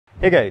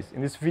Hey guys,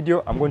 in this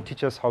video I'm going to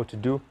teach us how to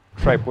do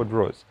tripod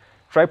rows.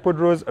 Tripod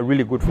rows are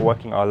really good for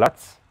working our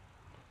lats,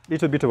 a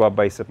little bit of our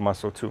bicep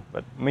muscle too,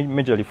 but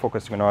majorly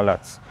focusing on our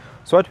lats.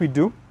 So what we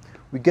do,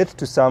 we get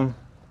to some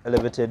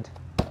elevated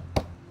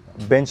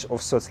bench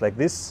of sorts like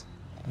this.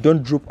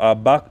 Don't droop our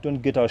back, don't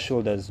get our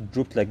shoulders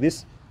drooped like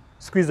this.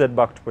 Squeeze that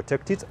back to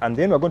protect it, and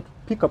then we're going to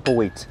pick up a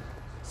weight.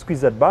 Squeeze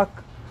that back.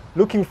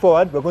 Looking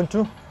forward, we're going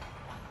to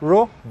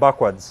row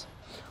backwards.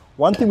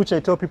 One thing which I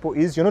tell people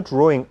is you're not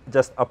rowing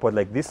just upward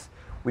like this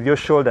with your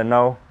shoulder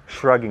now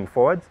shrugging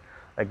forwards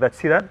like that.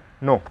 See that?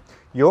 No,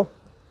 you're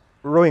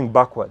rowing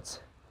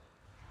backwards.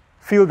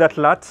 Feel that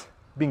lat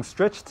being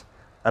stretched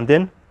and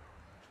then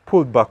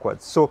pulled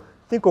backwards. So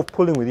think of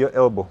pulling with your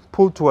elbow.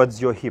 Pull towards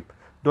your hip.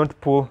 Don't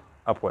pull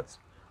upwards.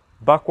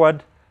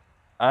 Backward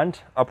and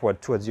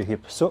upward towards your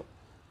hip. So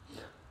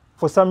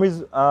for some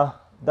reason,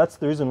 that's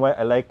the reason why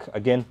I like,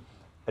 again,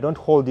 I don't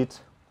hold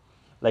it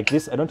like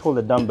this. I don't hold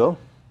the dumbbell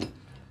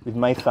with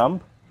my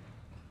thumb.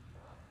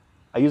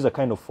 I use a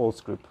kind of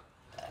false grip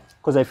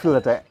because I feel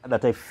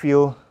that I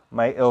feel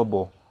my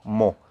elbow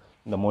more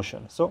in the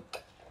motion. So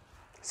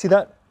see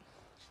that?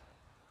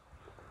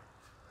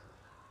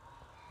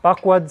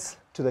 Backwards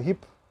to the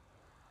hip.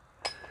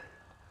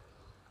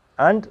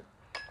 And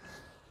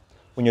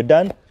when you're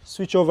done,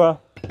 switch over,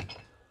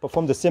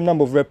 perform the same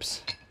number of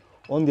reps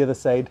on the other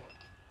side.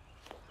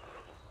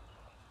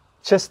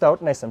 Chest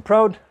out, nice and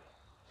proud.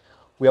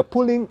 We are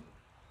pulling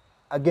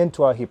again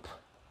to our hip.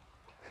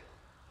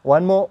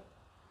 One more,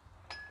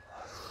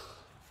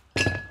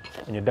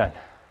 and you're done.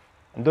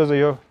 And those are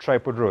your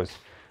tripod rows.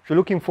 If you're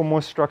looking for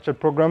more structured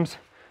programs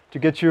to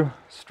get you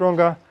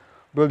stronger,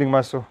 building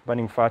muscle,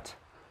 burning fat,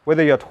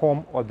 whether you're at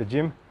home or at the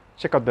gym,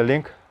 check out the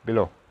link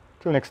below.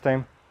 Till next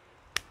time,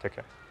 take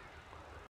care.